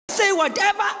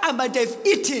whatever I might have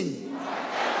eaten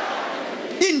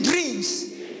in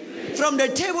dreams from the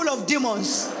table of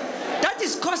demons that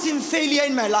is causing failure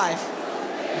in my life,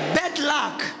 bad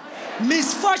luck,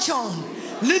 misfortune,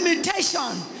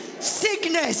 limitation,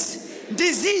 sickness,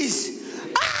 disease,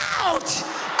 out,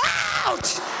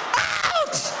 out,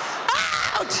 out,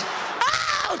 out, out,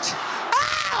 out,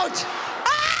 out,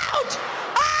 out,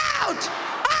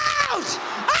 out,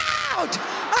 out.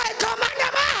 I command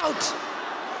them out.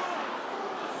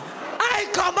 I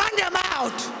command them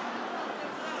out.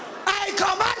 I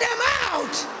command them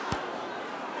out.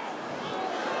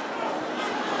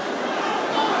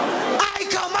 I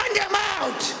command them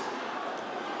out.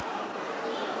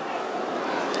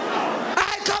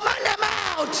 I command them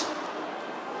out.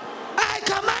 I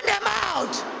command them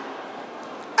out.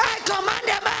 I command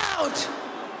them out.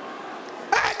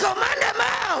 I command them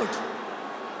out.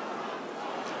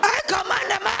 I command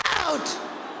them out.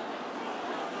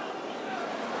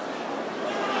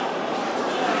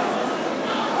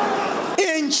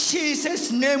 In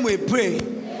Jesus' name we pray.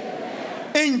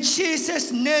 In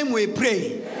Jesus' name we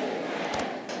pray.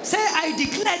 Say, I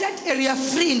declare that area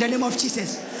free in the name of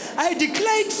Jesus. I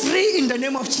declare it free in the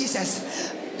name of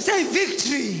Jesus. Say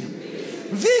victory,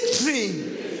 victory,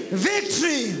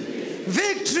 victory,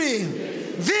 victory,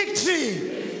 victory,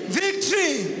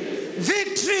 victory,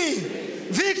 victory,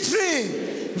 victory,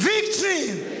 victory,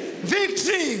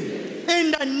 victory,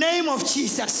 in the name of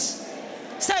Jesus.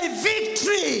 Say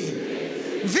victory,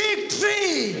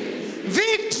 victory,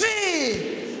 victory,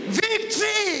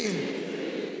 victory.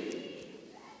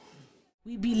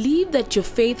 We believe that your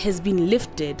faith has been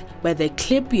lifted by the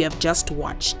clip you have just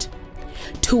watched.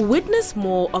 To witness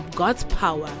more of God's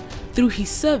power through His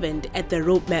servant at the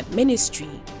Roadmap Ministry,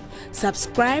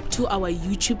 subscribe to our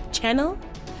YouTube channel,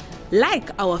 like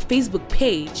our Facebook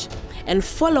page, and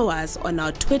follow us on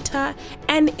our Twitter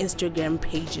and Instagram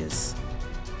pages.